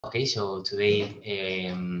Okay, so today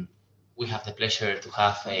we have the pleasure to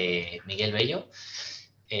have Miguel Bello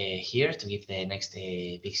here to give the next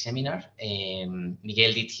big seminar.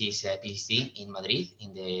 Miguel did his PhD in Madrid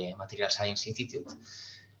in the Material Science Institute,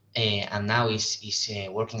 and now is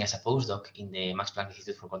working as a postdoc in the Max Planck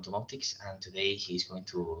Institute for Quantum Optics. And today he's going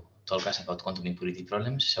to talk us about quantum impurity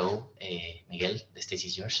problems. So, Miguel, the stage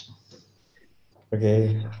is yours.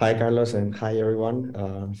 Okay, hi Carlos and hi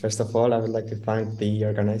everyone. First of all, I would like to thank the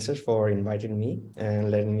organizers for inviting me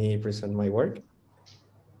and letting me present my work.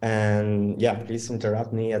 And yeah, please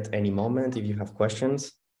interrupt me at any moment if you have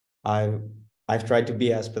questions. I've tried to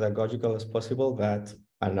be as pedagogical as possible, but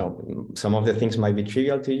I don't know, some of the things might be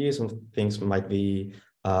trivial to you, some things might be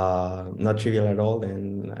not trivial at all,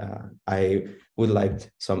 and I would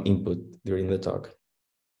like some input during the talk.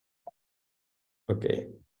 Okay,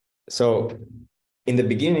 so in the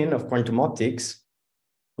beginning of quantum optics,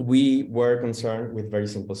 we were concerned with very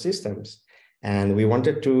simple systems, and we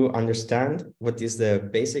wanted to understand what is the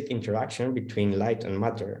basic interaction between light and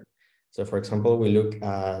matter. So, for example, we looked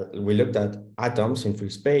at atoms in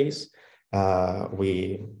free space.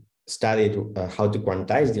 We studied how to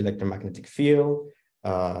quantize the electromagnetic field.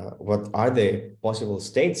 What are the possible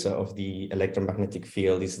states of the electromagnetic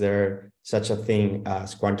field? Is there such a thing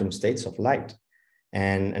as quantum states of light?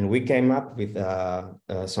 And we came up with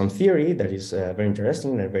some theory that is very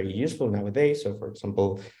interesting and very useful nowadays. So, for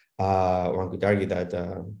example, one could argue that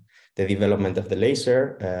the development of the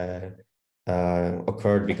laser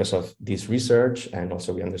occurred because of this research, and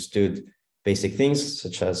also we understood basic things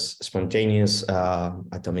such as spontaneous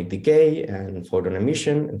atomic decay and photon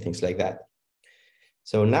emission and things like that.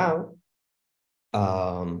 So now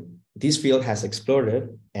this field has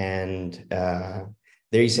exploded, and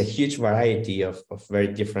there is a huge variety of very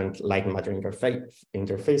different light-matter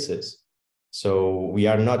interfaces. So we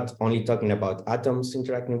are not only talking about atoms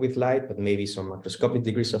interacting with light, but maybe some macroscopic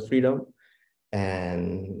degrees of freedom.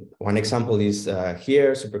 And one example is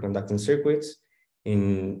here, superconducting circuits,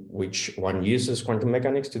 in which one uses quantum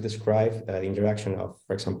mechanics to describe the interaction of,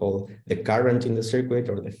 for example, the current in the circuit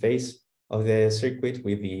or the phase of the circuit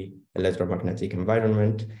with the electromagnetic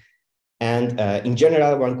environment. And in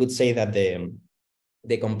general, one could say that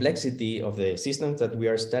the complexity of the systems that we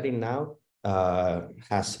are studying now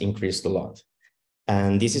has increased a lot.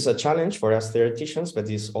 And this is a challenge for us theoreticians, but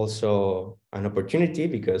it's also an opportunity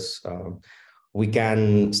because we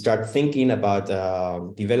can start thinking about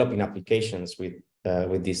developing applications with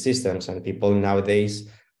these systems. And people nowadays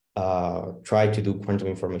try to do quantum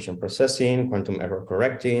information processing, quantum error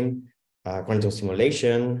correcting, quantum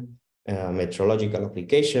simulation, metrological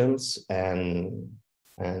applications, and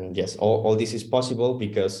yes, all this is possible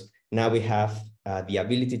because now we have the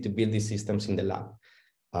ability to build these systems in the lab.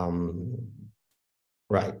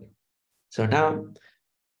 Right. So now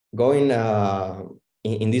going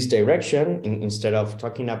in this direction, instead of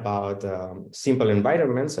talking about simple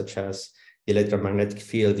environments such as the electromagnetic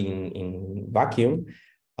field in vacuum,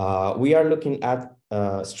 we are looking at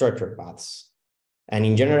structure paths. And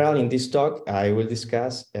in general, in this talk, I will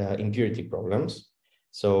discuss impurity problems.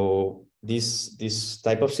 So these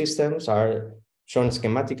type of systems are shown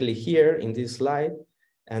schematically here in this slide,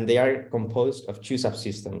 and they are composed of two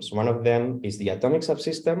subsystems. One of them is the atomic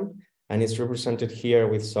subsystem, and it's represented here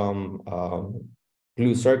with some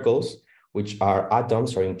blue circles, which are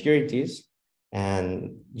atoms or impurities.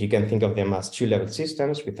 And you can think of them as two-level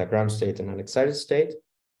systems with a ground state and an excited state.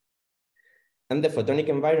 And the photonic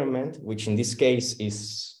environment, which in this case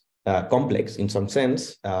is complex in some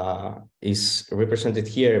sense, is represented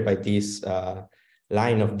here by this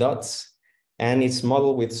line of dots, and it's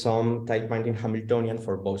modeled with some tight-binding Hamiltonian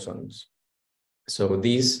for bosons. So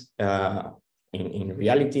this, in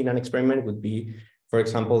reality, in an experiment would be, for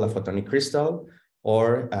example, a photonic crystal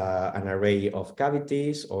or an array of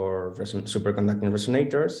cavities or superconducting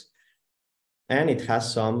resonators. And it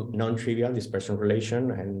has some non-trivial dispersion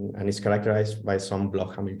relation and is characterized by some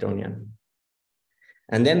Bloch Hamiltonian.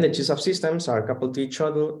 And then the two subsystems are coupled to each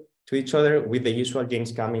other with the usual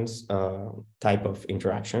James-Cummings type of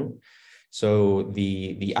interaction. So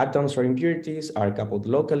the atoms or impurities are coupled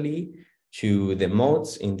locally to the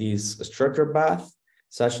modes in this structure path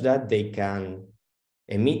such that they can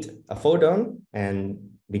emit a photon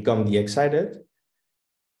and become de-excited,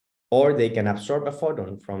 or they can absorb a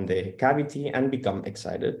photon from the cavity and become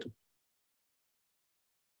excited.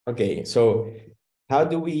 Okay, so how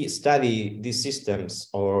do we study these systems,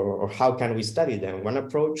 or how can we study them? One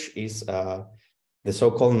approach is the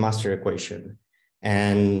so-called master equation.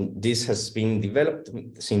 And this has been developed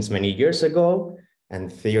since many years ago,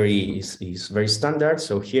 and theory is very standard.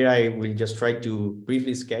 So here I will just try to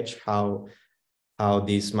briefly sketch how how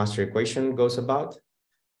this master equation goes about.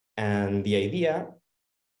 And the idea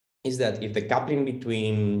is that if the coupling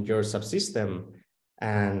between your subsystem,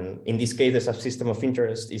 and in this case, the subsystem of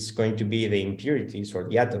interest is going to be the impurities or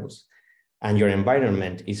the atoms, and your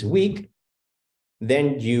environment is weak,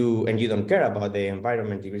 then you don't care about the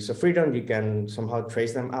environment degrees of freedom, you can somehow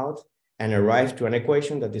trace them out and arrive to an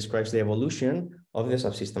equation that describes the evolution of the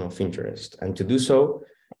subsystem of interest. And to do so,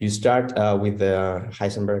 you start with the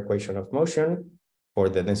Heisenberg equation of motion for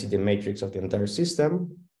the density matrix of the entire system.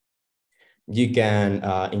 You can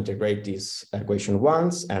integrate this equation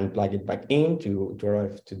once and plug it back in to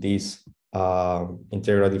arrive to this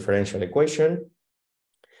integral differential equation.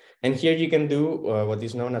 And here you can do what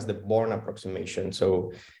is known as the Born approximation.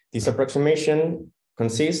 So this approximation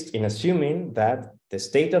consists in assuming that the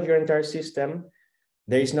state of your entire system,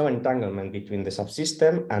 there is no entanglement between the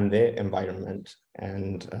subsystem and the environment.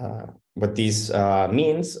 And what this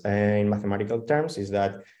means in mathematical terms is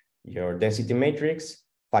that your density matrix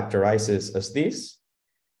factorizes as this.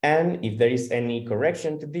 And if there is any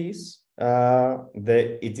correction to this,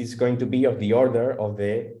 it is going to be of the order of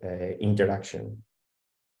the interaction.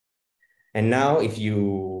 And now if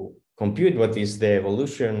you compute what is the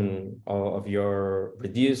evolution of your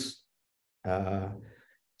reduced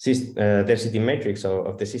density matrix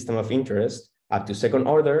of the system of interest up to second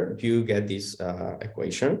order, you get this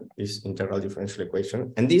equation, this integral differential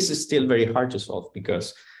equation. And this is still very hard to solve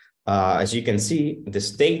because as you can see, the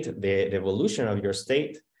state, the evolution of your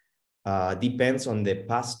state depends on the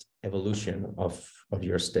past evolution of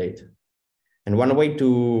your state. And one way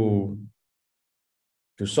to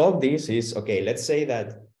solve this is, okay, let's say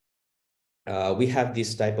that we have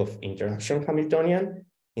this type of interaction Hamiltonian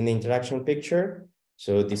in the interaction picture.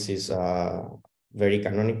 So this is very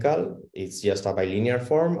canonical. It's just a bilinear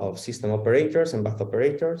form of system operators and Bath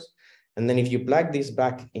operators. And then if you plug this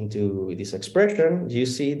back into this expression, you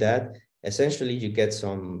see that essentially you get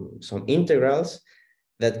some integrals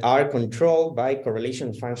that are controlled by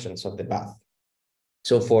correlation functions of the Bath.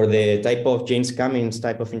 So for the type of James-Cummins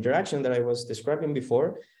type of interaction that I was describing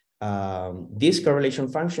before, these correlation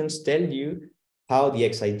functions tell you how the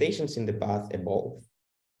excitations in the path evolve.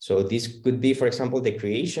 So this could be, for example, the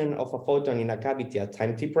creation of a photon in a cavity at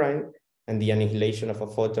time t prime and the annihilation of a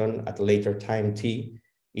photon at a later time t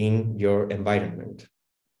in your environment.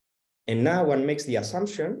 And now one makes the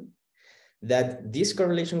assumption that these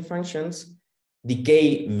correlation functions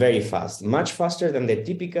decay very fast, much faster than the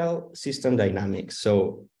typical system dynamics.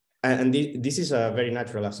 So, and this is a very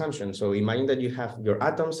natural assumption. So imagine that you have your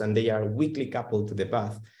atoms and they are weakly coupled to the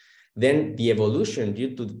path. Then the evolution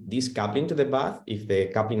due to this coupling to the path, if the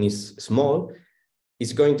coupling is small,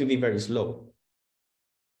 is going to be very slow.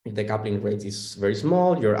 If the coupling rate is very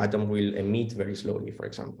small, your atom will emit very slowly, for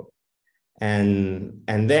example. And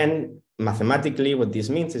then mathematically, what this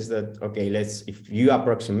means is that, okay, if you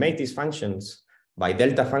approximate these functions by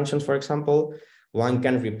delta functions, for example, one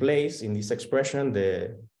can replace in this expression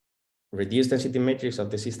the reduced density matrix of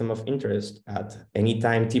the system of interest at any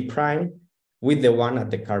time t prime with the one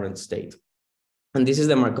at the current state. And this is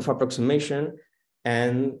the Markov approximation,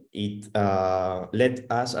 and it let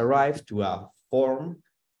us arrive to a form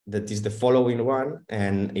that is the following one,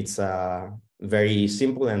 and it's very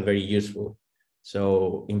simple and very useful.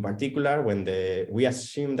 So in particular, when we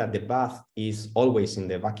assume that the bath is always in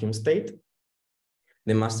the vacuum state,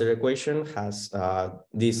 the master equation has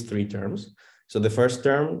these three terms. So the first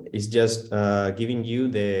term is just giving you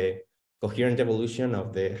the coherent evolution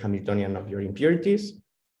of the Hamiltonian of your impurities.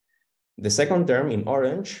 The second term in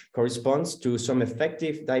orange corresponds to some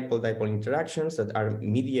effective dipole-dipole interactions that are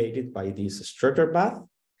mediated by this Strutter path.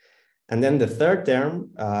 And then the third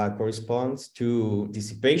term corresponds to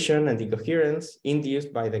dissipation and decoherence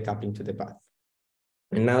induced by the coupling to the path.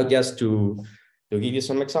 And now just to give you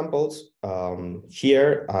some examples,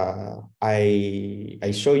 here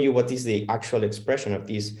I show you what is the actual expression of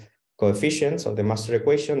these coefficients of the master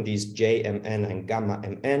equation, these J, Mn, and gamma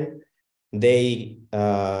Mn. They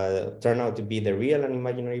turn out to be the real and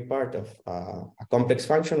imaginary part of a complex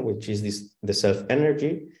function, which is the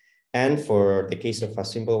self-energy. And for the case of a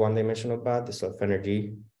simple one-dimensional bath, the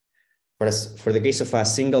self-energy, for the case of a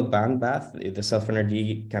single band bath, the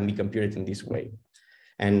self-energy can be computed in this way.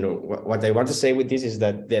 And what I want to say with this is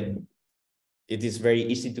that it is very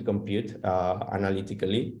easy to compute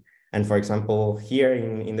analytically. And for example, here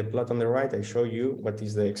in the plot on the right, I show you what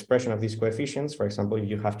is the expression of these coefficients. For example, if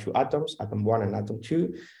you have two atoms, atom 1 and atom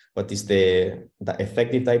 2, what is the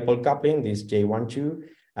effective dipole coupling, this J12,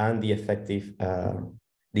 and the effective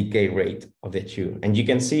decay rate of the two. And you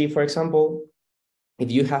can see, for example, if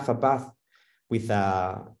you have a bath with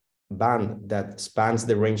a band that spans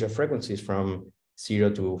the range of frequencies from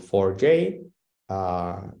 0 to 4J,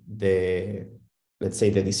 let's say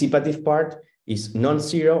the dissipative part is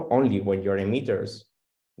non-zero only when your emitters,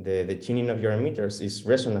 the tuning of your emitters is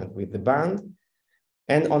resonant with the band.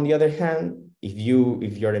 And on the other hand, if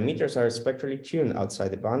your emitters are spectrally tuned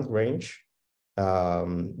outside the band range,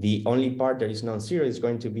 the only part that is non-zero is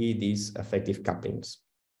going to be these effective couplings.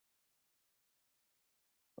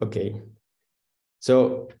 Okay,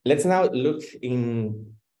 so let's now look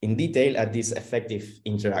in detail at this effective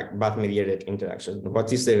bath-mediated interaction.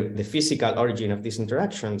 What is the physical origin of these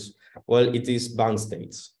interactions? Well, it is bound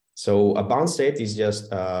states. So a bound state is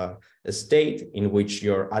just a state in which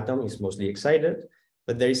your atom is mostly excited,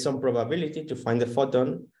 but there is some probability to find a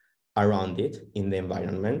photon around it in the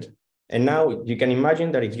environment. And now you can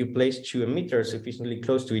imagine that if you place two emitters sufficiently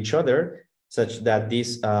close to each other, such that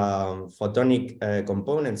these photonic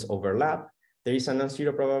components overlap, there is a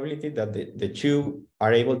non-zero probability that the two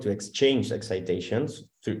are able to exchange excitations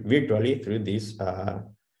virtually through these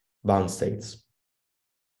bound states.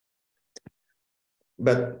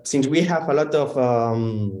 But since we have a lot of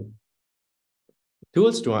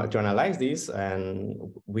tools to analyze this, and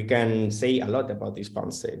we can say a lot about these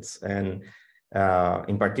bound states. And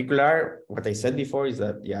in particular, what I said before is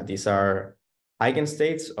that, yeah, these are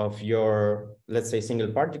eigenstates of your, let's say,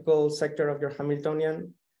 single particle sector of your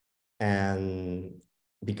Hamiltonian. And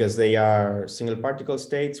because they are single particle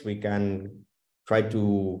states, we can try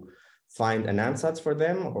to find an ansatz for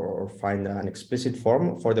them or find an explicit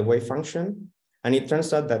form for the wave function. And it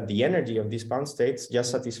turns out that the energy of these bound states just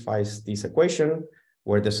satisfies this equation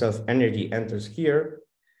where the self-energy enters here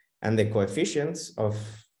and the coefficients of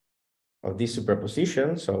this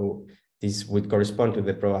superposition. So this would correspond to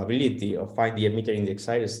the probability of finding the emitter in the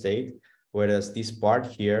excited state, whereas this part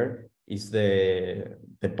here is the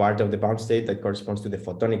part of the bound state that corresponds to the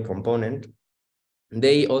photonic component.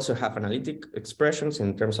 They also have analytic expressions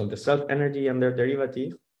in terms of the self-energy and their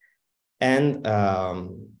derivative. And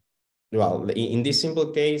well, in this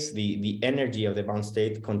simple case, the energy of the bound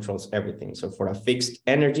state controls everything. So for a fixed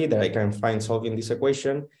energy that I can find solving this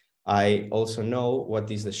equation, I also know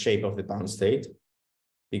what is the shape of the bound state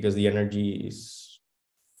because the energy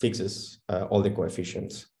fixes all the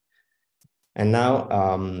coefficients. And now,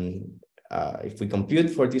 if we compute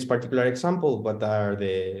for this particular example,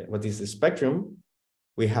 what is the spectrum?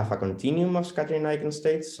 We have a continuum of scattering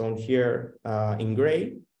eigenstates shown here in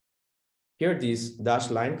gray. Here, this dashed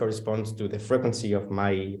line corresponds to the frequency of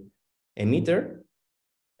my emitter.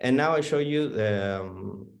 And now I show you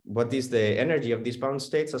what is the energy of these bound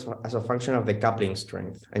states as a function of the coupling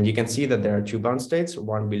strength. And you can see that there are two bound states,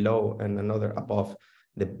 one below and another above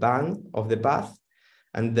the band of the path.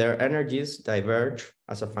 And their energies diverge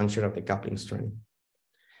as a function of the coupling strength.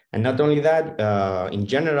 And not only that, in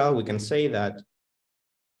general, we can say that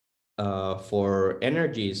for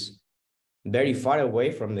energies very far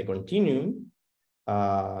away from the continuum,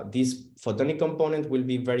 this photonic component will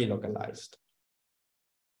be very localized.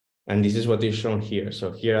 And this is what is shown here.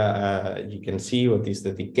 So here you can see what is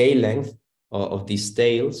the decay length of these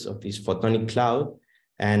tails of this photonic cloud.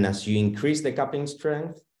 And as you increase the coupling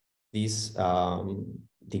strength, this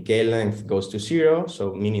decay length goes to 0.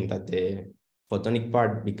 So meaning that the photonic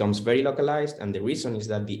part becomes very localized. And the reason is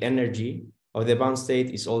that the energy of the bound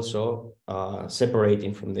state is also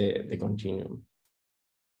separating from the continuum.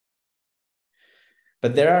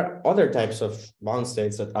 But there are other types of bound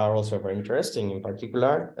states that are also very interesting. In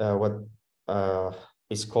particular, what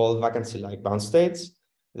is called vacancy-like bound states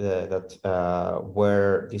that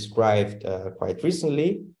were described quite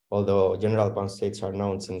recently, although general bound states are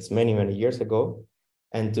known since many, many years ago.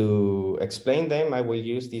 And to explain them, I will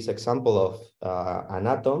use this example of an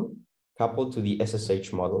atom coupled to the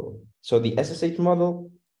SSH model. So the SSH model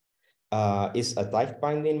is a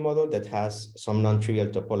type-binding model that has some non-trivial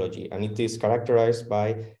topology, and it is characterized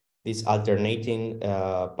by this alternating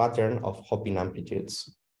pattern of hopping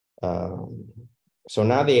amplitudes. So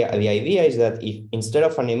now the idea is that if instead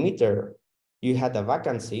of an emitter, you had a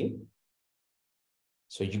vacancy,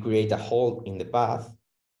 so you create a hole in the path,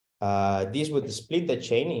 this would split the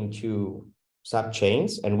chain into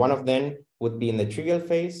subchains, and one of them would be in the trivial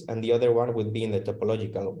phase, and the other one would be in the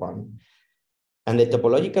topological one. And the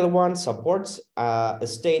topological one supports a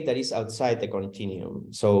state that is outside the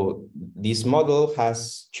continuum. So this model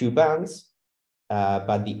has two bands,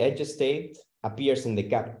 but the edge state appears in the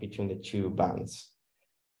gap between the two bands.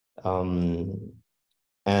 And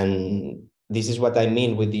this is what I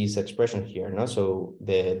mean with this expression here. No? So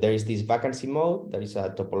there is this vacancy mode, there is a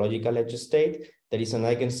topological edge state, there is an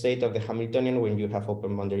eigenstate of the Hamiltonian when you have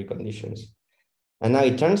open boundary conditions. And now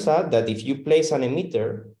it turns out that if you place an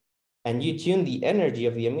emitter and you tune the energy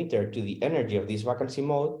of the emitter to the energy of this vacancy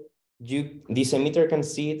mode, this emitter can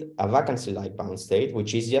seed a vacancy-like bound state,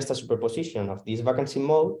 which is just a superposition of this vacancy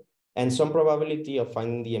mode and some probability of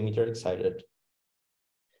finding the emitter excited.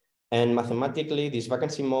 And mathematically, these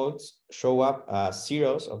vacancy modes show up as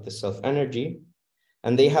zeros of the self-energy,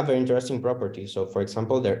 and they have very interesting properties. So for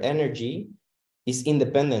example, their energy is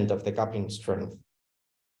independent of the coupling strength.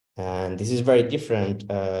 And this is very different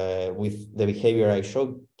with the behavior I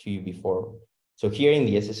showed to you before. So here in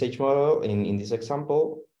the SSH model, in this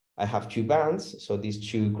example, I have two bands, so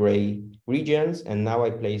these two gray regions, and now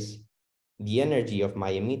I place the energy of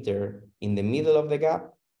my emitter in the middle of the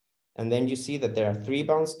gap. And then you see that there are three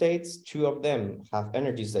bound states. Two of them have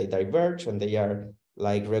energies that diverge, and they are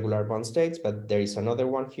like regular bound states, but there is another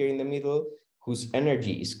one here in the middle whose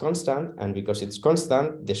energy is constant, and because it's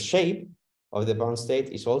constant, the shape of the bound state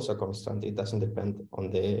is also constant. It doesn't depend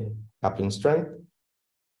on the coupling strength.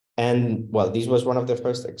 And well, this was one of the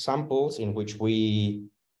first examples in which we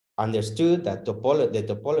understood that the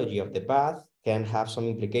topology of the path can have some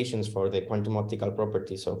implications for the quantum optical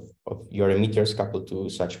properties of your emitters coupled to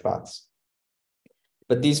such paths.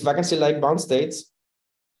 But these vacancy-like bound states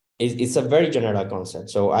it's a very general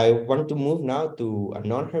concept. So I want to move now to a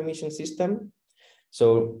non-Hermitian system.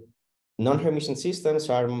 So non-Hermitian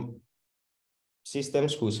systems are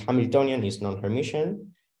systems whose Hamiltonian is non-Hermitian.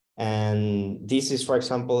 And this is, for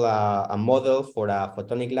example, a model for a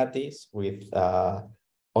photonic lattice with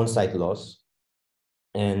on-site loss.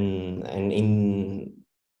 And in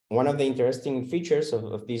one of the interesting features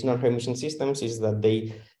of these non-Hermitian systems is that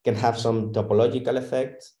they can have some topological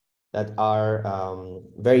effects that are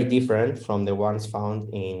very different from the ones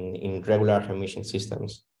found in regular Hermitian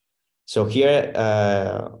systems. So here,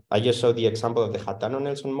 I just showed the example of the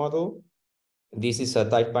Hatano-Nelson model. This is a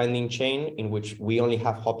type binding chain in which we only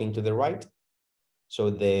have hopping to the right. So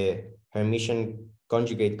the Hermitian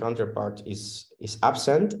conjugate counterpart is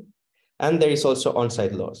absent. And there is also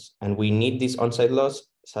on-site loss. And we need this on-site loss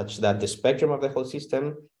such that the spectrum of the whole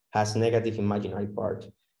system has negative imaginary part.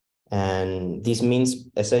 And this means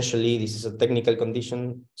essentially this is a technical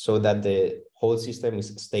condition so that the whole system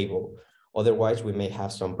is stable. Otherwise, we may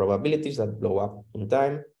have some probabilities that blow up in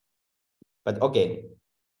time. But okay,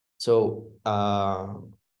 so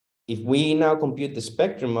if we now compute the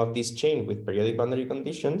spectrum of this chain with periodic boundary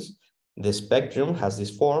conditions, the spectrum has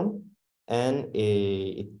this form, and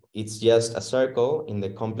it's just a circle in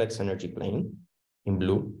the complex energy plane in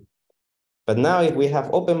blue. But now if we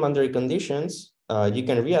have open boundary conditions, you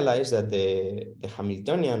can realize that the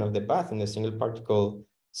Hamiltonian of the path in the single particle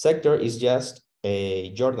sector is just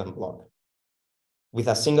a Jordan block with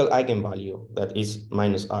a single eigenvalue that is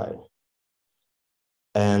 -I.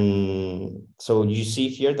 And so you see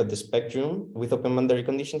here that the spectrum with open boundary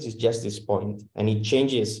conditions is just this point, and it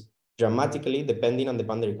changes dramatically depending on the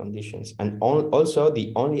boundary conditions. And also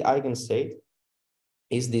the only eigenstate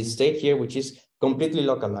is this state here, which is completely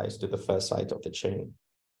localized to the first side of the chain.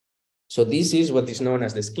 So this is what is known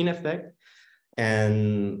as the skin effect.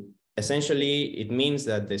 And essentially it means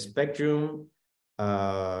that the spectrum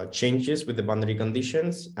changes with the boundary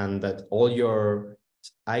conditions, and that all your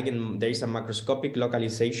there is a macroscopic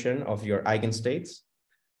localization of your eigenstates.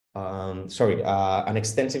 An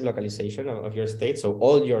extensive localization of your states. So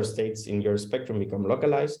all your states in your spectrum become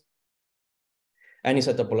localized. And it's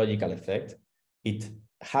a topological effect. It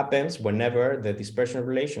happens whenever the dispersion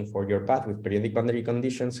relation for your path with periodic boundary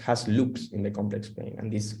conditions has loops in the complex plane.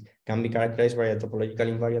 And this can be characterized by a topological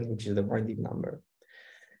invariant, which is the winding number.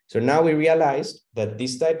 So now we realized that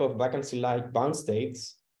this type of vacancy-like bound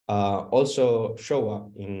states also show up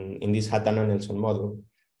in this Hatano-Nelson model.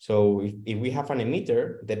 So if we have an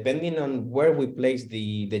emitter, depending on where we place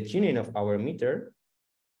the tuning of our emitter,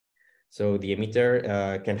 so the emitter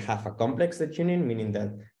can have a complex detuning, meaning that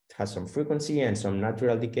it has some frequency and some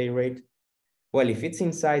natural decay rate. Well, if it's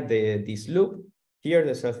inside this loop, here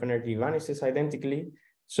the self-energy vanishes identically.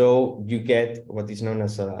 So you get what is known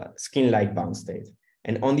as a skin-like bound state.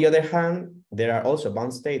 And on the other hand, there are also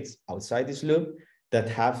bound states outside this loop that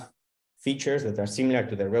have features that are similar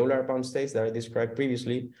to the regular bound states that I described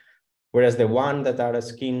previously, whereas the one that are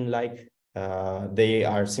skin-like, they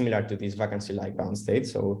are similar to these vacancy-like bound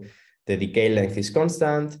states. So the decay length is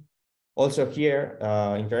constant. Also here,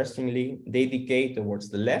 interestingly, they decay towards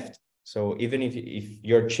the left. So even if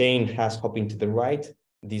your chain has hopping to the right,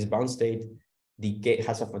 this bound state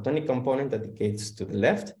has a photonic component that decays to the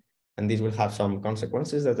left. And this will have some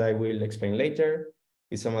consequences that I will explain later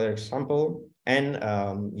with some other example. And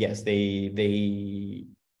yes, they,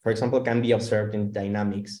 for example, can be observed in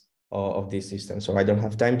dynamics of this system. So I don't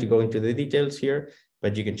have time to go into the details here,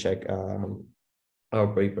 but you can check our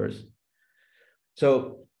papers.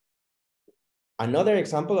 So another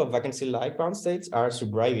example of vacancy-like bound states are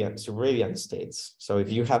subradiant states. So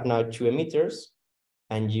if you have now two emitters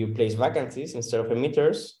and you place vacancies instead of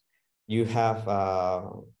emitters, you have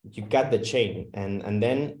you cut the chain, and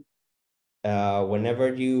then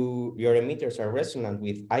whenever your emitters are resonant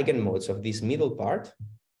with eigenmodes of this middle part,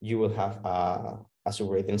 you will have a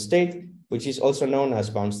subradiant state, which is also known as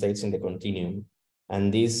bound states in the continuum.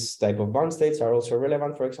 And these type of bound states are also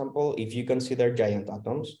relevant, for example, if you consider giant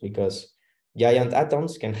atoms, because giant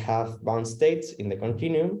atoms can have bound states in the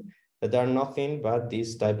continuum that are nothing but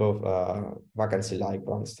this type of vacancy-like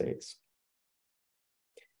bound states.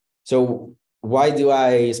 So why do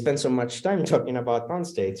I spend so much time talking about bound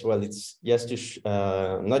states? Well, it's just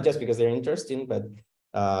to not just because they're interesting, but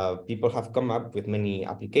people have come up with many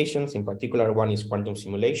applications. In particular, one is quantum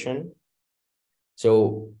simulation.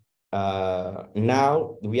 So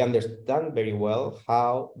now we understand very well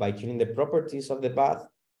how, by tuning the properties of the path,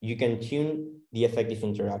 you can tune the effective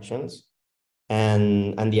interactions.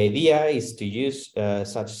 And the idea is to use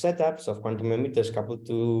such setups of quantum emitters coupled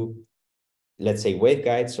to, let's say,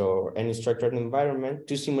 waveguides or any structured environment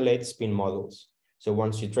to simulate spin models. So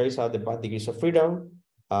once you trace out the path degrees of freedom,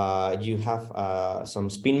 you have some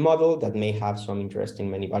spin model that may have some interesting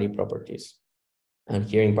many-body properties. And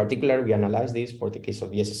here in particular, we analyze this for the case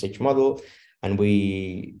of the SSH model, and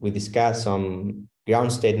we discuss some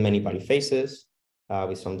ground state many-body phases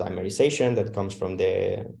with some dimerization that comes from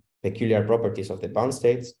the peculiar properties of the bound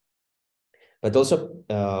states. But also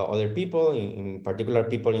other people, in particular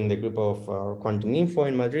people in the group of Quantum Info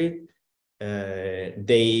in Madrid,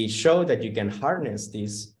 they show that you can harness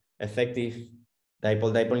these effective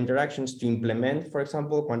dipole-dipole interactions to implement, for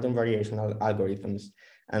example, quantum variational algorithms,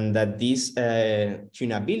 and that this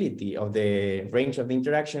tunability of the range of the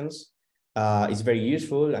interactions is very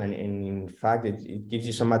useful, and in fact, it gives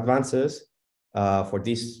you some advances for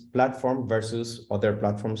this platform versus other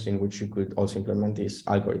platforms in which you could also implement these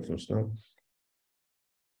algorithms. No?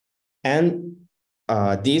 And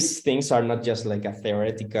these things are not just like a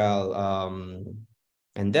theoretical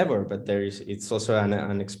endeavor, but it's also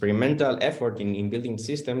an experimental effort in building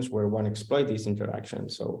systems where one exploits these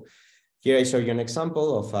interactions. So here I show you an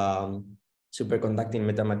example of superconducting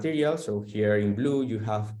metamaterial. So here in blue, you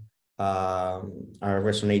have a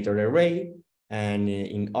resonator array, and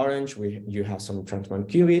in orange, you have some transmon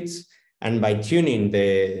qubits. And by tuning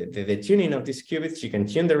the tuning of these qubits, you can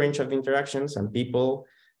tune the range of interactions, and people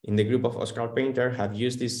in the group of Oscar Painter have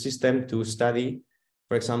used this system to study,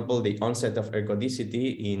 for example, the onset of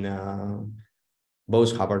ergodicity in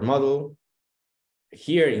Bose-Hubbard model.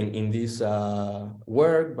 Here in this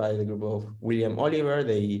work by the group of William Oliver,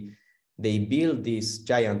 they build these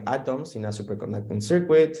giant atoms in a superconducting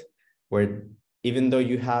circuit where, even though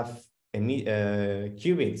you have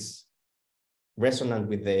qubits resonant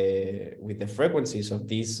with the frequencies of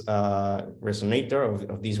this resonator,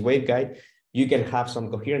 of this waveguide, you can have some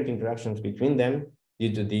coherent interactions between them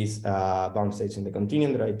due to these bound states in the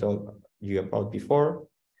continuum that I told you about before.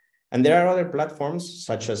 And there are other platforms,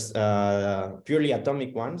 such as purely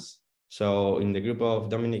atomic ones. So in the group of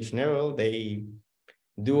Dominic Schnerel, they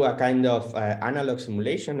do a kind of analog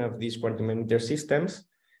simulation of these quantum emitter systems.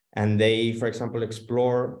 And they, for example,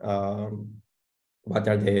 explore what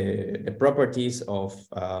are the properties of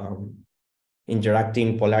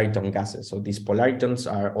interacting polariton gases. So these polaritons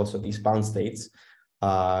are also these bound states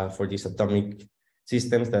for these atomic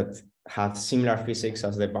systems that have similar physics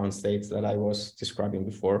as the bound states that I was describing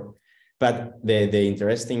before. But the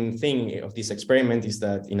interesting thing of this experiment is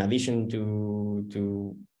that, in addition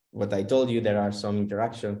to what I told you, there are some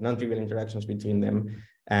interactions, non-trivial interactions between them.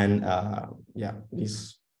 And yeah,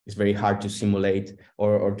 this is very hard to simulate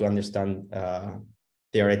or to understand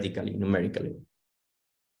theoretically, numerically.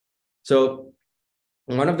 So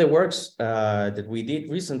one of the works that we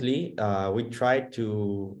did recently, we tried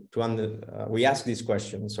we asked this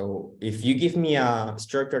question. So if you give me a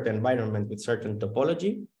structured environment with certain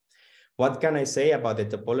topology, what can I say about the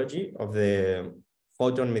topology of the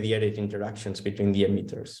photon-mediated interactions between the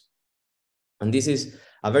emitters? And this is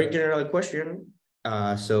a very general question.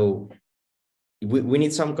 So we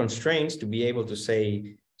need some constraints to be able to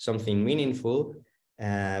say something meaningful,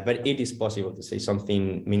 but it is possible to say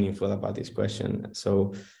something meaningful about this question.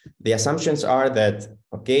 So the assumptions are that,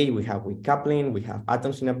 okay, we have weak coupling, we have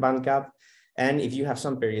atoms in a band gap, and if you have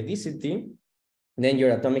some periodicity, then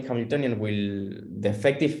your atomic Hamiltonian the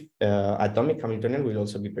effective atomic Hamiltonian will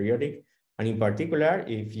also be periodic. And in particular,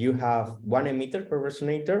 if you have one emitter per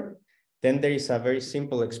resonator, then there is a very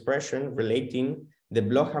simple expression relating the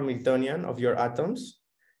Bloch Hamiltonian of your atoms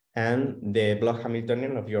and the Bloch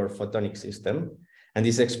Hamiltonian of your photonic system. And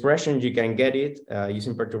this expression, you can get it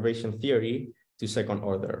using perturbation theory to second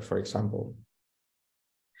order, for example.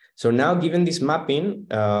 So now, given this mapping,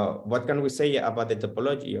 what can we say about the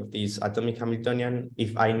topology of this atomic Hamiltonian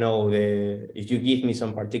if if you give me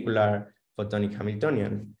some particular photonic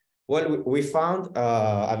Hamiltonian? Well, we found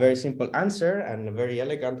a very simple answer and a very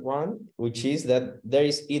elegant one, which is that there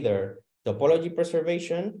is either topology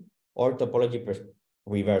preservation or topology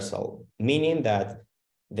reversal, meaning that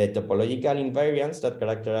the topological invariants that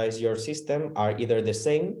characterize your system are either the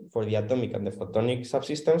same for the atomic and the photonic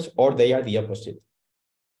subsystems, or they are the opposite.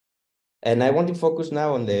 And I want to focus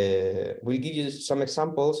now on we'll give you some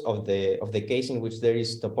examples of the case in which there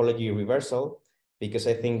is topology reversal, because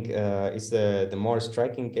I think it's the more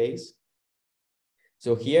striking case.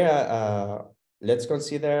 So here, let's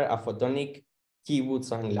consider a photonic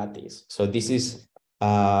Key-Woodside lattice. So this is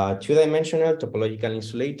a two-dimensional topological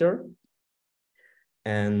insulator,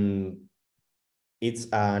 and it's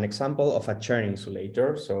an example of a Chern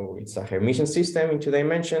insulator. So it's a Hermitian system in 2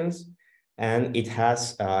 dimensions, and it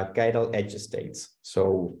has chiral edge states.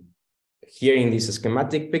 So here in this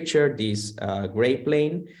schematic picture, this gray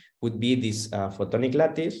plane would be this photonic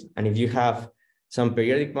lattice. And if you have some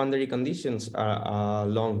periodic boundary conditions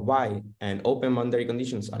along Y and open boundary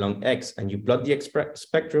conditions along X, and you plot the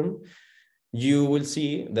spectrum, you will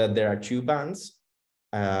see that there are 2 bands,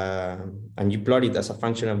 and you plot it as a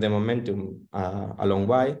function of the momentum along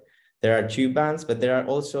Y. There are 2 bands, but there are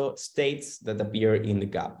also states that appear in the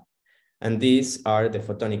gap. And these are the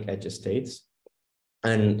photonic edge states.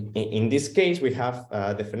 And in this case, we have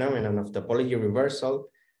the phenomenon of topology reversal.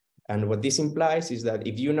 And what this implies is that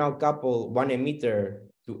if you now couple one emitter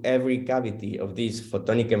to every cavity of this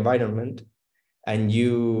photonic environment, and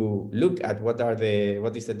you look at what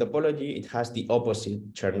is the topology, it has the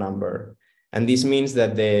opposite Chern number. And this means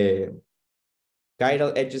that the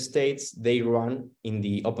chiral edge states, they run in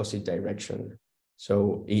the opposite direction.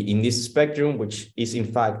 So in this spectrum, which is in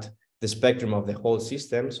fact the spectrum of the whole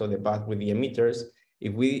system, so the path with the emitters,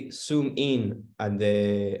 if we zoom in at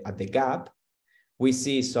the gap, we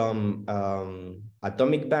see some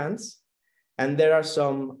atomic bands, and there are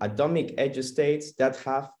some atomic edge states that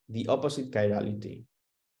have the opposite chirality.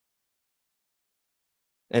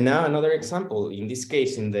 And now another example, in this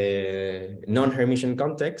case, in the non-Hermitian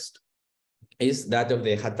context, is that of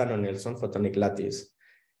the Hatano-Nelson photonic lattice.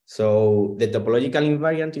 So the topological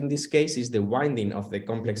invariant in this case is the winding of the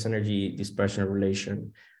complex energy dispersion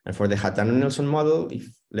relation. And for the Hatano-Nelson model, if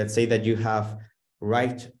let's say that you have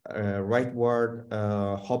rightward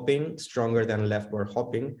hopping stronger than leftward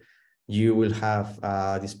hopping, you will have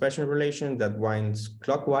a dispersion relation that winds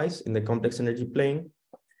clockwise in the complex energy plane.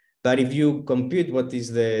 But if you compute what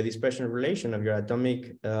is the dispersion relation of your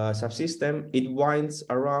atomic subsystem, it winds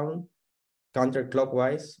around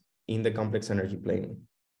counterclockwise in the complex energy plane.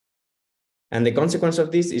 And the consequence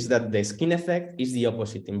of this is that the skin effect is the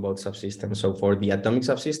opposite in both subsystems. So for the atomic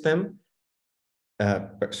subsystem,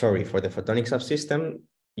 for the photonic subsystem,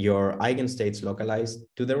 your eigenstates localize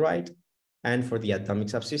to the right, and for the atomic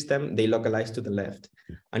subsystem, they localize to the left.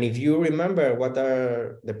 And if you remember what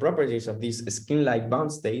are the properties of these skin-like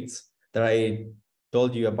bound states that I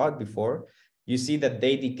told you about before, you see that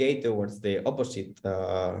they decay towards the opposite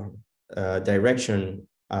direction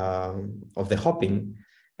of the hopping.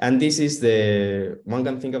 And this is one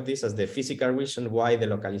can think of this as the physical reason why the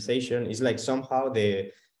localization is like somehow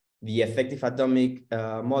the effective atomic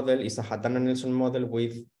model is a Hatano-Nelson model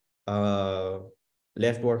with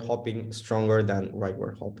leftward hopping stronger than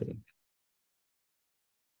rightward hopping.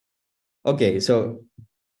 Okay, so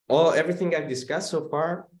everything I've discussed so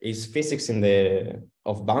far is physics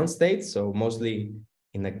of bound states, so mostly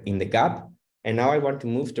in the gap. And now I want to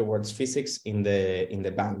move towards physics in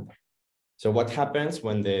the band. So what happens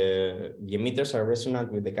when the emitters are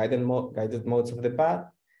resonant with the guided modes of the path,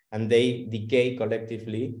 and they decay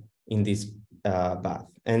collectively in this path?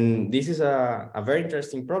 And this is a very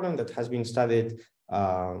interesting problem that has been studied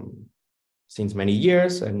since many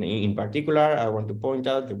years. And in particular, I want to point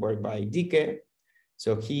out the work by Dicke.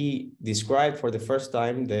 So he described for the first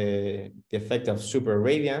time the effect of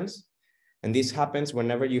superradiance. And this happens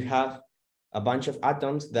whenever you have a bunch of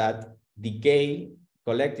atoms that decay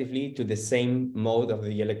collectively to the same mode of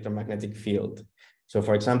the electromagnetic field. So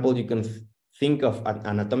for example, you can think of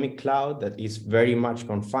an atomic cloud that is very much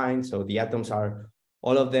confined. So the atoms are,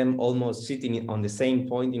 all of them almost sitting on the same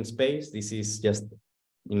point in space. This is just,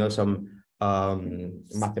 some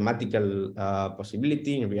mathematical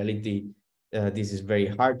possibility. In reality, this is very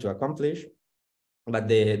hard to accomplish. But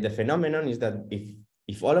the phenomenon is that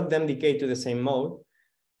if all of them decay to the same mode,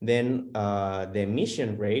 then the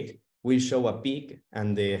emission rate will show a peak,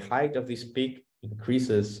 and the height of this peak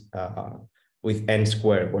increases with n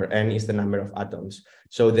squared, where n is the number of atoms.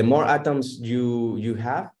 So the more atoms you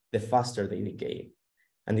have, the faster they decay.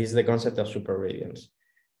 And this is the concept of superradiance.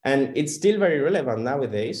 And it's still very relevant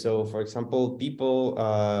nowadays. So for example, people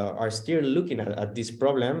are still looking at this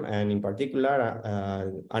problem. And in particular,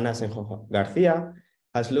 Ana Senjo Garcia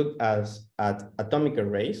has looked at atomic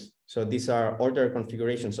arrays. So these are ordered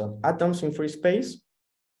configurations of atoms in free space.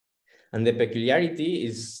 And the peculiarity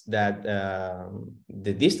is that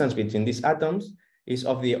the distance between these atoms is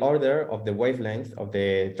of the order of the wavelength of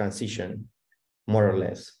the transition, more or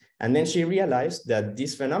less. And then she realized that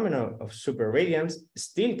this phenomenon of superradiance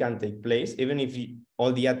still can take place, even if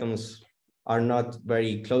all the atoms are not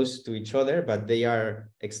very close to each other, but they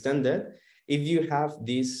are extended, if you have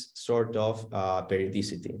this sort of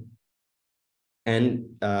periodicity.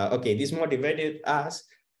 And okay, this motivated us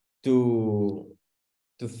to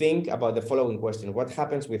think about the following question: what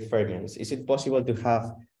happens with fermions? Is it possible to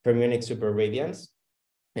have fermionic superradiance?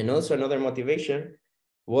 And also another motivation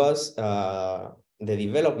was the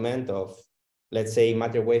development of, let's say,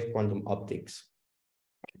 matter wave quantum optics.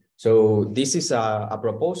 So this is a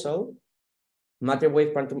proposal. Matter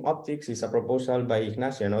wave quantum optics is a proposal by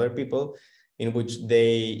Ignacio and other people in which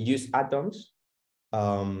they use atoms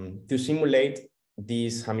to simulate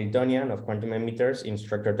this Hamiltonian of quantum emitters in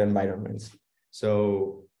structured environments.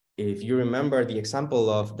 So if you remember the example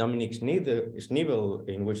of Dominic Schneebel,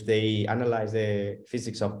 in which they analyze the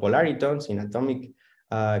physics of polaritons in atomic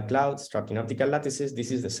clouds trapped in optical lattices,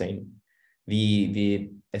 this is the same.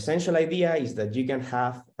 The essential idea is that you can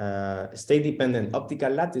have state-dependent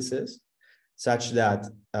optical lattices such that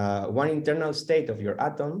one internal state of your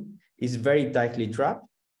atom is very tightly trapped,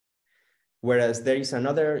 whereas there is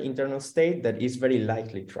another internal state that is very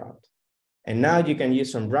lightly trapped. And now you can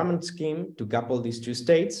use some Raman scheme to couple these two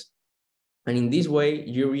states. And in this way,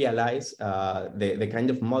 you realize the kind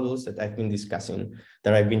of models that I've been discussing,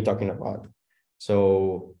 that I've been talking about.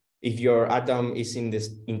 So if your atom is in this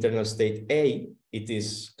internal state A, it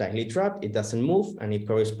is tightly trapped, it doesn't move, and it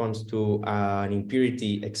corresponds to an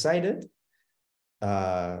impurity excited.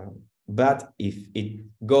 But if it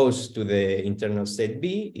goes to the internal state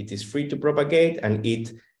B, it is free to propagate, and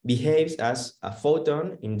it behaves as a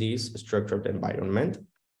photon in this structured environment.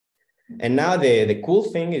 And now the cool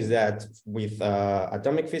thing is that with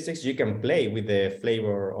atomic physics, you can play with the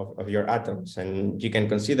flavor of your atoms, and you can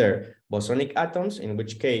consider bosonic atoms, in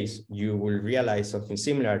which case you will realize something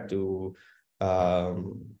similar to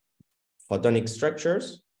photonic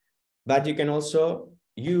structures, but you can also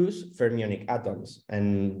use fermionic atoms.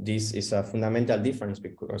 And this is a fundamental difference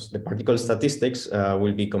because the particle statistics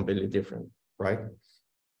will be completely different, right?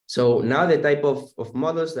 So now the type of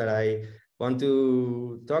models that I want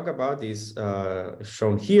to talk about is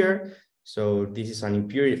shown here. So this is an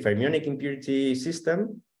fermionic impurity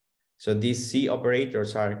system. So these C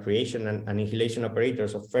operators are creation and annihilation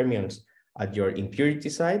operators of fermions at your impurity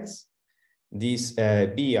sites. These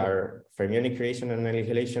B are fermionic creation and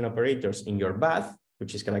annihilation operators in your bath,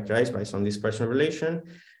 which is characterized by some dispersion relation.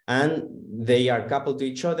 And they are coupled to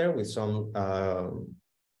each other with some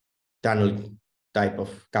tunnel type of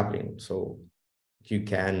coupling. So you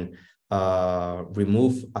can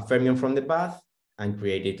remove a fermion from the bath and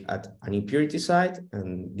create it at an impurity site,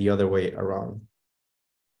 and the other way around.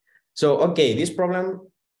 So, okay, this problem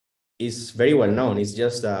is very well known. It's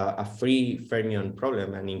just a free fermion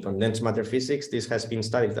problem, and in condensed matter physics, this has been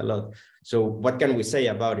studied a lot. So what can we say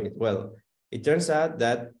about it? Well, it turns out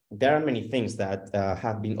that there are many things that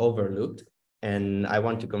have been overlooked, and I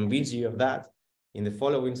want to convince you of that in the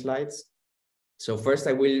following slides. So first,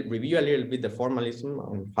 I will review a little bit the formalism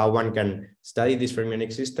on how one can study these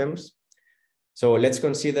fermionic systems. So let's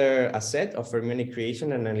consider a set of fermionic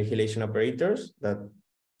creation and annihilation operators that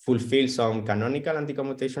fulfill some canonical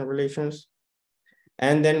anti-commutation relations.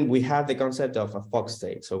 And then we have the concept of a Fock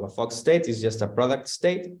state. So a Fock state is just a product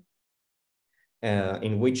state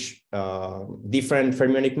in which different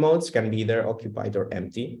fermionic modes can be either occupied or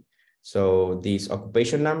empty. So these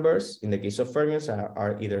occupation numbers, in the case of fermions,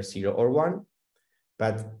 are either 0 or 1.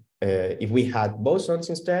 But if we had bosons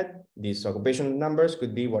instead, these occupation numbers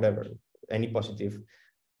could be whatever, any positive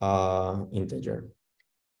integer.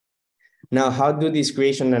 Now, how do these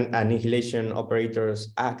creation and annihilation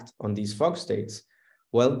operators act on these Fock states?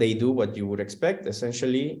 Well, they do what you would expect.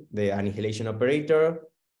 Essentially, the annihilation operator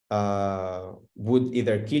would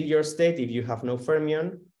either kill your state if you have no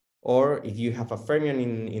fermion, or if you have a fermion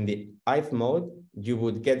in the ith mode, you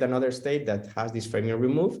would get another state that has this fermion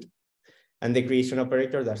removed. And the creation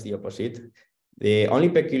operator does the opposite. The only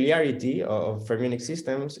peculiarity of fermionic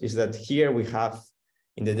systems is that here we have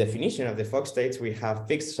in the definition of the Fock states, we have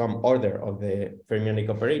fixed some order of the fermionic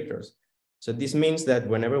operators. So this means that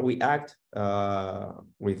whenever we act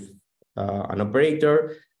with an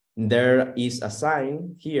operator, there is a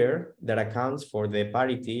sign here that accounts for the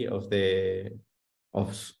parity of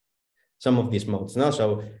some of these modes. No,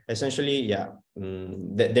 so essentially, yeah,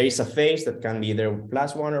 there is a phase that can be either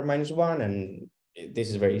 +1 or -1, and this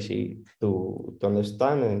is very easy to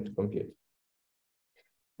understand and to compute.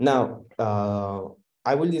 Now,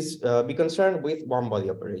 I will be concerned with one-body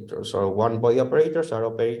operators. So one-body operators are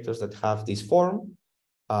operators that have this form.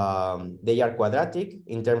 They are quadratic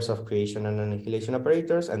in terms of creation and annihilation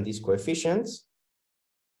operators, and these coefficients,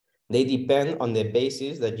 they depend on the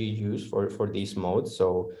basis that you use for these modes.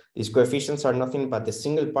 So these coefficients are nothing but the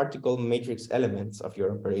single particle matrix elements of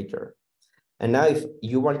your operator. And now if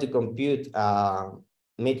you want to compute a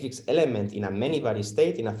matrix element in a many-body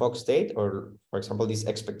state, in a Fock state, or for example, this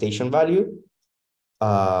expectation value,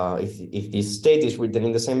 if this state is written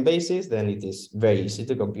in the same basis, then it is very easy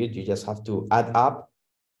to compute. You just have to add up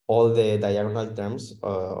all the diagonal terms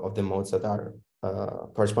of the modes that are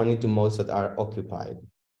corresponding to modes that are occupied.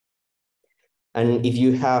 And if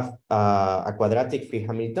you have a quadratic free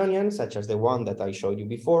Hamiltonian, such as the one that I showed you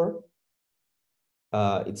before,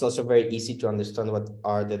 it's also very easy to understand what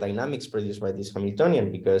are the dynamics produced by this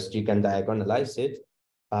Hamiltonian, because you can diagonalize it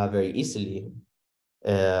very easily.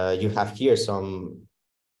 You have here some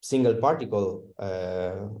single particle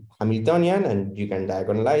Hamiltonian, and you can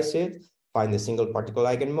diagonalize it, find the single particle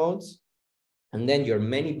eigenmodes, and then your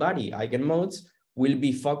many body eigenmodes will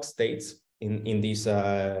be Fock states in this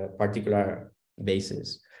particular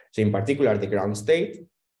basis. So in particular, the ground state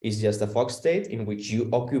is just a Fock state in which you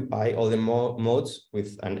occupy all the modes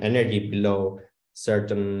with an energy below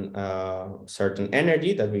certain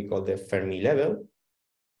energy that we call the Fermi level.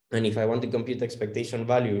 And if I want to compute expectation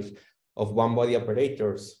values of one-body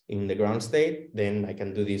operators in the ground state, then I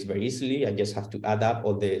can do this very easily. I just have to add up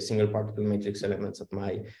all the single particle matrix elements of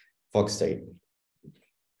my Fock state.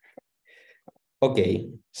 Okay,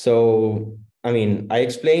 so I mean, I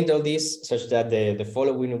explained all this such that the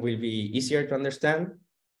following will be easier to understand.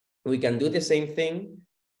 We can do the same thing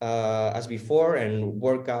as before and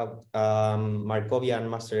work out Markovian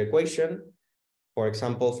master equation. For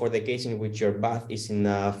example, for the case in which your bath is in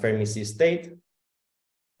a Fermi C state.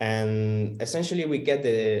 And essentially we get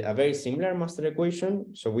a very similar master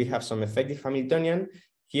equation. So we have some effective Hamiltonian.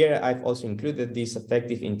 Here I've also included these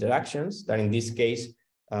effective interactions that in this case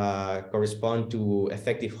correspond to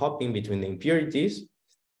effective hopping between the impurities.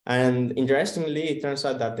 And interestingly, it turns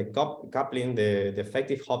out that the coupling, the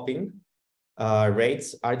effective hopping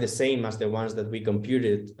rates are the same as the ones that we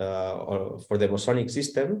computed for the bosonic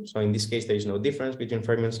system. So in this case, there is no difference between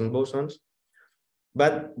fermions and bosons.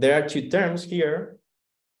 But there are two terms here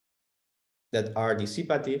that are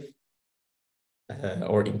dissipative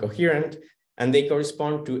or incoherent, and they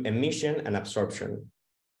correspond to emission and absorption.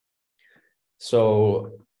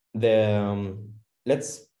 So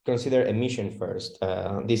let's consider emission first.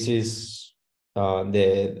 This is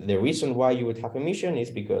the reason why you would have emission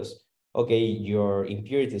is because, okay, your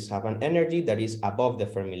impurities have an energy that is above the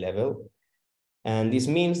Fermi level. And this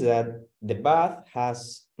means that the bath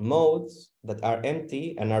has modes that are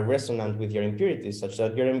empty and are resonant with your impurities, such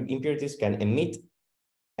that your impurities can emit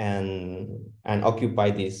and occupy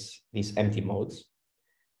these empty modes.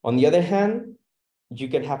 On the other hand, you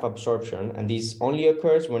can have absorption, and this only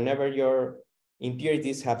occurs whenever your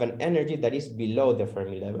impurities have an energy that is below the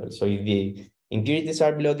Fermi level. So if the impurities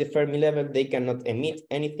are below the Fermi level, they cannot emit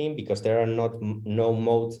anything because there are no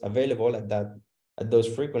modes available at those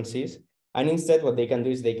frequencies. And instead, what they can do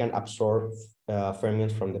is they can absorb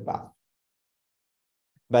fermions from the bath.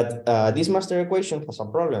 But this master equation has a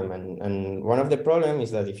problem. And one of the problems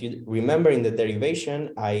is that if you remember in the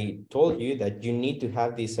derivation, I told you that you need to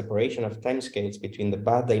have this separation of timescales between the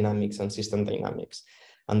bath dynamics and system dynamics,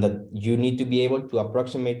 and that you need to be able to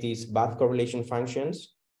approximate these bath correlation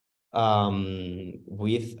functions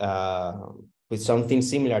with something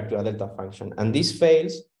similar to a delta function. And this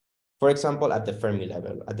fails, for example, at the Fermi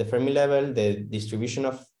level. At the Fermi level, the distribution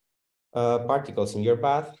of particles in your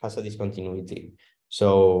bath has a discontinuity.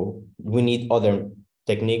 So we need other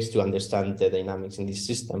techniques to understand the dynamics in this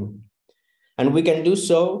system. And we can do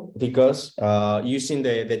so because using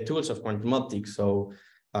the tools of quantum optics. So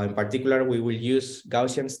in particular, we will use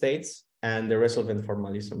Gaussian states and the resolvent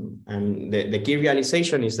formalism. And the key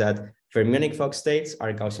realization is that fermionic Fock states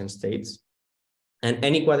are Gaussian states. And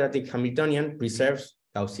any quadratic Hamiltonian preserves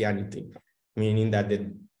Gaussianity, meaning that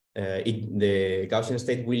the Gaussian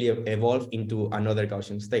state will evolve into another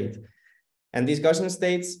Gaussian state. And these Gaussian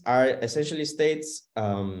states are essentially states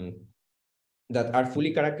that are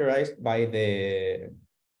fully characterized by the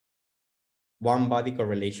one-body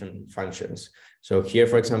correlation functions. So here,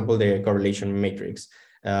 for example, the correlation matrix.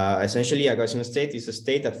 Essentially, a Gaussian state is a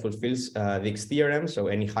state that fulfills Dick's theorem. So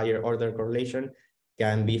any higher order correlation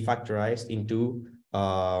can be factorized into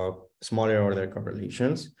smaller order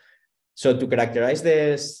correlations. So to characterize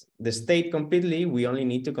the state completely, we only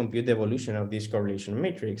need to compute the evolution of this correlation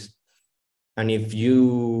matrix. And if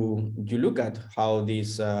you look at how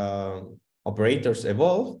these operators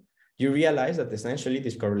evolve, you realize that essentially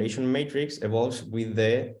this correlation matrix evolves with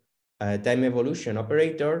the time evolution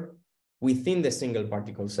operator within the single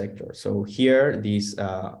particle sector. So here, these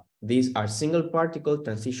are single particle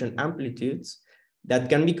transition amplitudes that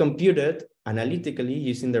can be computed analytically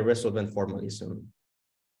using the resolvent formalism.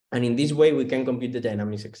 And in this way, we can compute the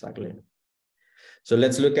dynamics exactly. So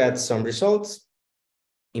let's look at some results.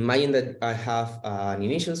 Imagine that I have an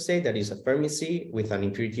initial state that is a Fermi C with an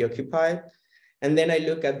impurity occupied. And then I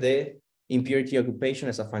look at the impurity occupation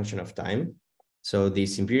as a function of time. So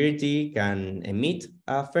this impurity can emit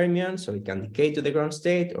a fermion, so it can decay to the ground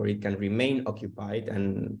state, or it can remain occupied.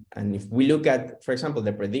 And if we look at, for example,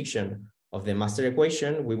 the prediction of the master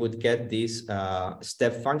equation, we would get this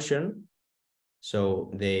step function. So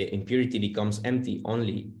the impurity becomes empty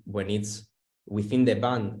only when it's within the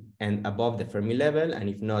band and above the Fermi level. And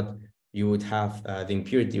if not, you would have the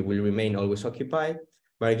impurity will remain always occupied.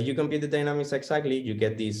 But if you compute the dynamics exactly, you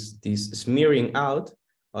get this smearing out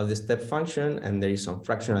of the step function, and there is some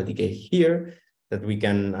fractional decay here that we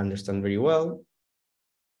can understand very well.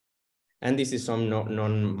 And this is some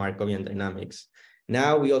non-Markovian dynamics.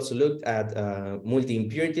 Now we also looked at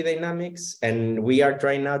multi-impurity dynamics, and we are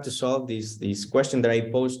trying now to solve this question that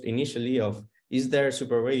I posed initially of, is there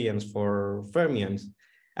superradiance for fermions?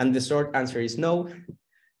 And the short answer is no.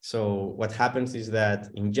 So what happens is that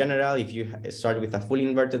in general, if you start with a fully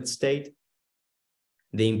inverted state,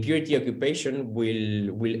 the impurity occupation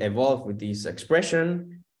will evolve with this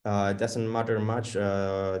expression. It doesn't matter much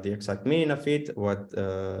the exact meaning of it. What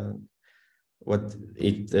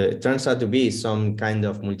it turns out to be is some kind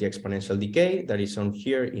of multi-exponential decay that is shown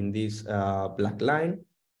here in this black line.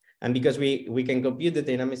 And because we can compute the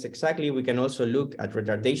dynamics exactly, we can also look at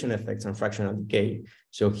retardation effects and fractional decay.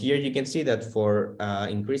 So here you can see that for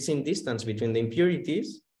increasing distance between the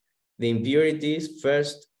impurities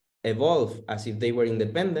first evolve as if they were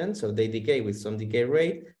independent, so they decay with some decay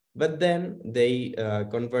rate, but then they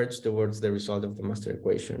converge towards the result of the master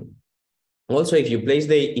equation. Also, if you place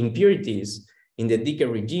the impurities in the decay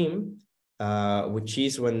regime, which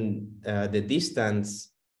is when the distance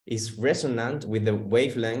is resonant with the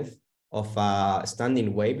wavelength of a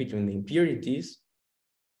standing wave between the impurities,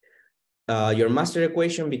 your master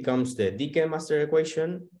equation becomes the decay master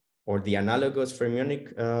equation, or the analogous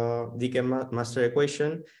fermionic decay master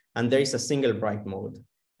equation, and there is a single bright mode.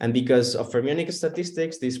 And because of fermionic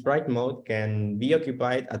statistics, this bright mode can be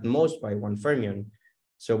occupied at most by one fermion.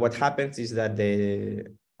 So what happens is that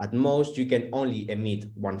at most you can only emit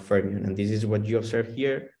one fermion, and this is what you observe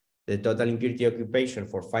here. The total impurity occupation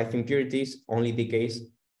for 5 impurities only decays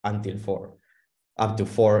until 4, up to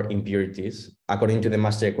 4 impurities, according to the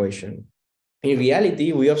master equation. In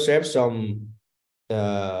reality, we observe some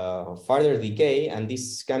further decay, and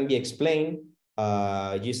this can be explained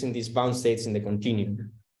using these bound states in the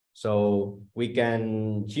continuum. So we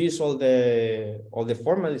can use all the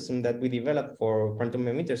formalism that we developed for quantum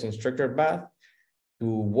emitters in structured bath to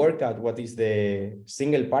work out what is the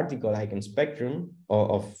single particle eigenspectrum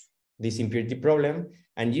of this impurity problem,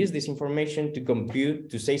 and use this information to compute,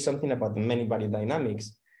 to say something about the many-body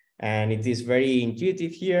dynamics. And it is very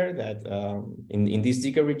intuitive here that in this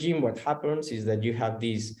decay regime, what happens is that you have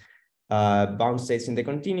these bound states in the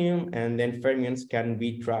continuum, and then fermions can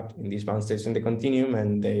be trapped in these bound states in the continuum,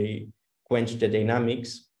 and they quench the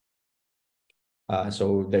dynamics.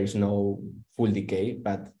 So there is no full decay,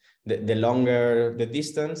 but the longer the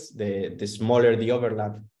distance, the smaller the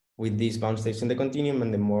overlap with these bound states in the continuum,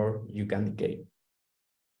 and the more you can decay.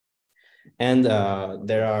 And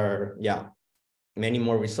there are, many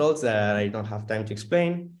more results that I don't have time to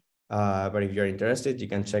explain, but if you're interested, you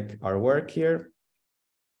can check our work here.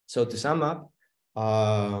 So to sum up,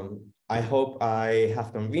 I hope I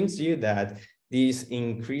have convinced you that this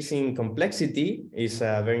increasing complexity is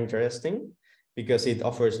very interesting, because it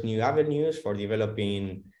offers new avenues for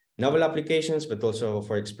developing novel applications, but also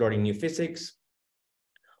for exploring new physics.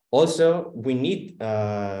 Also, we need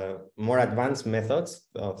more advanced methods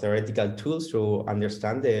of theoretical tools to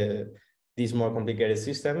understand these more complicated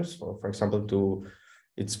systems. For example,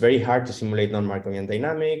 it's very hard to simulate non-Markovian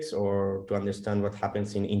dynamics, or to understand what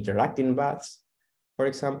happens in interacting baths, for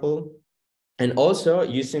example. And also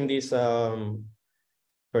using this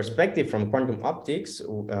perspective from quantum optics,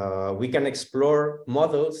 we can explore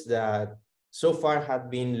models that so far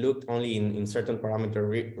have been looked only in certain parameter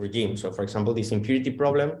regimes. So for example, this impurity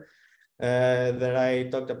problem that I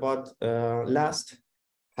talked about last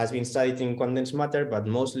has been studied in condensed matter, but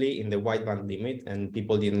mostly in the wideband limit, and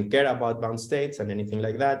people didn't care about bound states and anything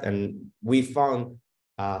like that. And we found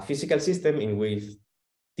a physical system in which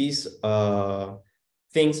these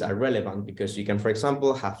things are relevant, because you can, for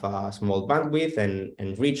example, have a small bandwidth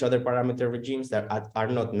and reach other parameter regimes that are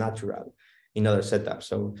not natural in other setups.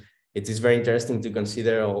 So it is very interesting to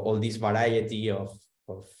consider all this variety of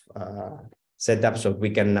setups so we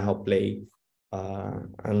can now play.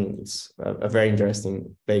 And it's a very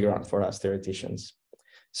interesting playground for us theoreticians.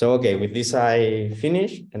 So, okay, with this I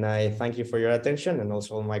finish, and I thank you for your attention and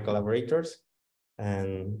also all my collaborators.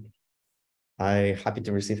 And I'm happy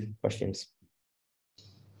to receive questions.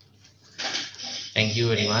 Thank you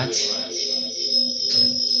very much.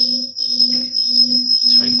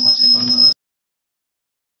 Sorry, 1 second.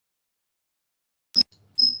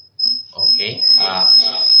 Okay.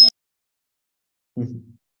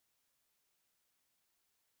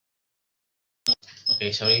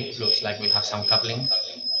 Okay, sorry, looks like we have some coupling.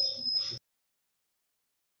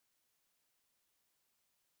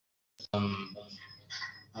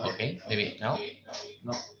 Okay, maybe now.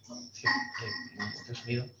 No.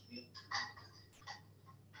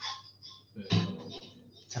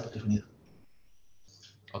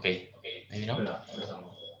 Okay, maybe not.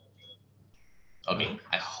 Okay,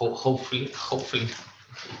 I hopefully.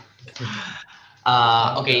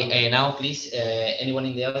 Okay, now please, anyone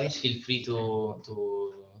in the audience, feel free to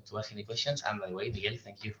ask any questions. And by the way, Miguel,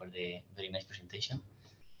 thank you for the very nice presentation.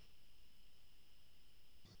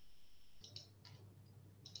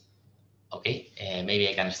 Okay, maybe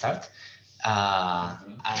I can start.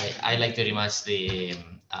 I like very much the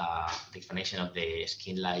explanation of the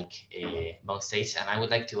skin-like bound states, and I would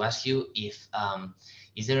like to ask you if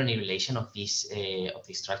is there any relation of this of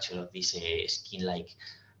the structure of this skin-like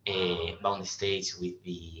bound states with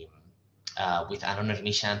the with a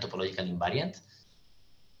non-Hermitian topological invariant?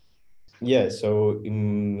 Yeah. So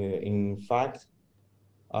in fact,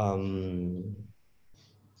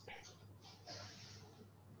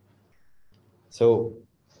 so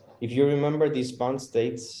if you remember, these bound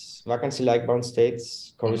states, vacancy-like bound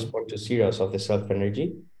states, correspond to zeros of the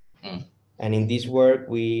self-energy. And in this work,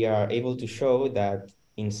 we are able to show that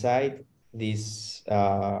inside this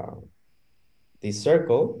this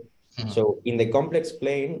circle, so in the complex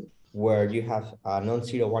plane where you have a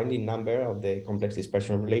non-zero winding number of the complex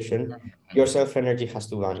dispersion relation, your self-energy has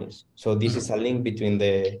to vanish. So this is a link between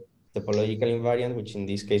the topological invariant, which in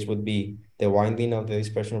this case would be the winding of the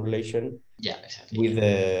dispersion relation, with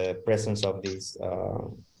the presence of these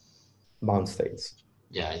bound states.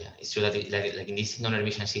 Yeah, it's true that like in this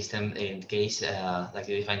non-Hermitian system, in case like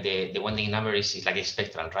you define the winding number is like a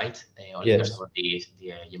spectral, right? Only cares about the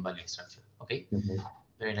eigenvalue structure. Okay,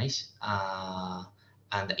 very nice.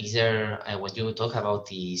 And is there when you talk about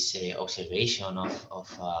this observation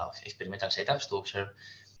of experimental setups to observe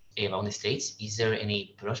bound states, is there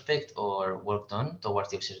any prospect or work done towards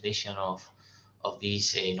the observation of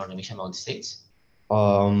these non-Hermitian bound states?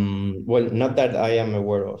 Well, not that I am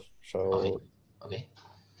aware of. So okay.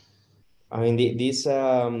 I mean, these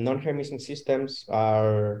non-Hermitian systems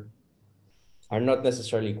are not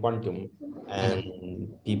necessarily quantum,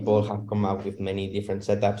 and people have come up with many different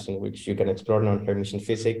setups in which you can explore non-Hermitian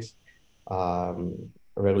physics,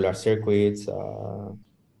 regular circuits,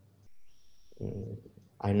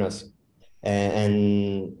 I know,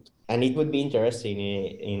 and it would be interesting,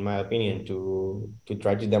 in my opinion, to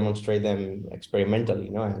try to demonstrate them experimentally,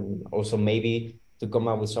 you know, and also maybe to come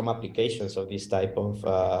up with some applications of this type of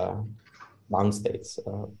bound states.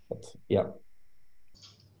 But yeah.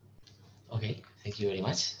 Okay, thank you very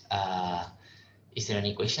much. Is there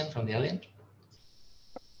any question from the audience?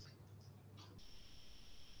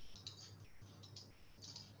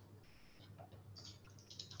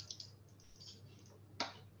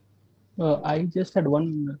 I just had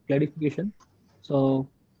one clarification. So,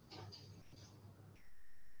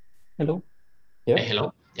 hello. Yeah.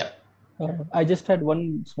 Hello. Yeah. I just had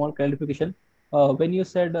one small clarification. When you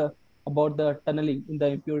said about the tunneling in the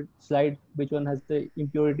impurity slide, which one has the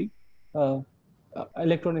impurity,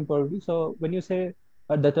 electron impurity. So when you say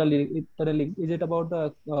the tunneling, is it about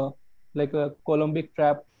the like a Coulombic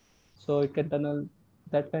trap? So it can tunnel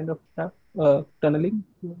that kind of trap, tunneling,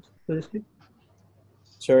 seriously?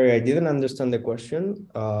 Sorry, I didn't understand the question.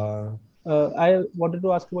 I wanted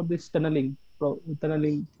to ask about this tunneling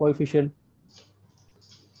coefficient.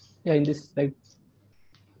 Yeah, in this slide.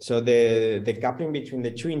 So the coupling between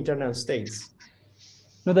the two internal states.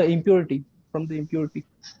 No, the impurity, from the impurity.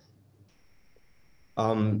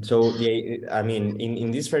 So I mean,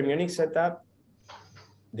 in this fermionic setup,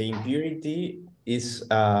 the impurity is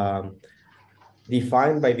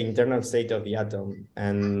defined by the internal state of the atom,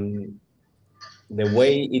 and the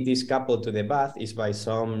way it is coupled to the bath is by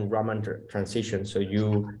some Raman transition. So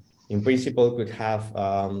you, in principle, could have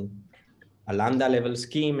a lambda level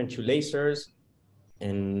scheme and two lasers,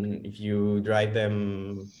 and if you drive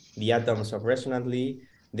them, the atoms up resonantly,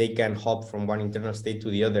 they can hop from one internal state to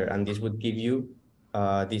the other, and this would give you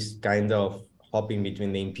this kind of hopping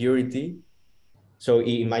between the impurity. So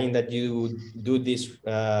imagine that you do this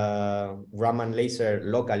Raman laser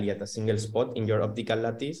locally at a single spot in your optical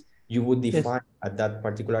lattice. You would define at that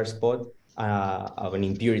particular spot of an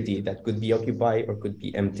impurity that could be occupied or could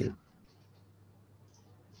be empty.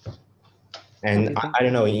 And Okay, I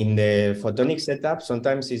don't know, in the photonic setup,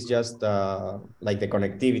 sometimes it's just like the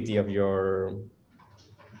connectivity of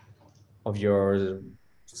your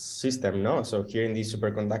system, no? So here in this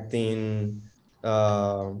superconducting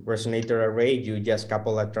resonator array, you just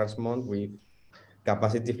couple a transmont with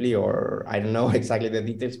capacitively, or I don't know exactly the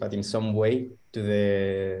details, but in some way to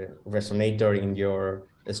the resonator in your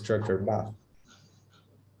structured bath.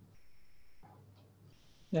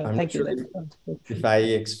 Yeah, I'm not thank you. sure if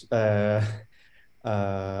I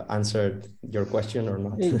answered your question or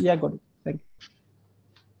not. Yeah, got it. Thank you.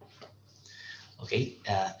 Okay,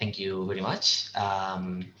 thank you very much.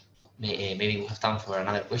 Maybe we have time for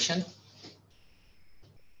another question.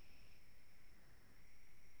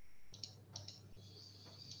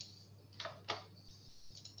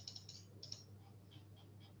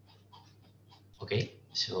 Okay,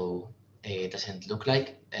 so it doesn't look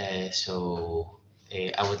like. I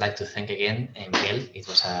would like to thank again Miguel. It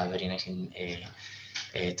was a very nice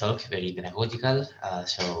talk, very pedagogical.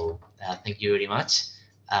 Thank you very much.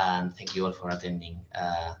 And thank you all for attending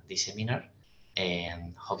this seminar.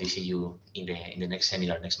 And hope to see you in the next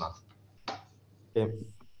seminar next month. Okay.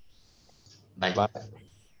 Bye. Bye.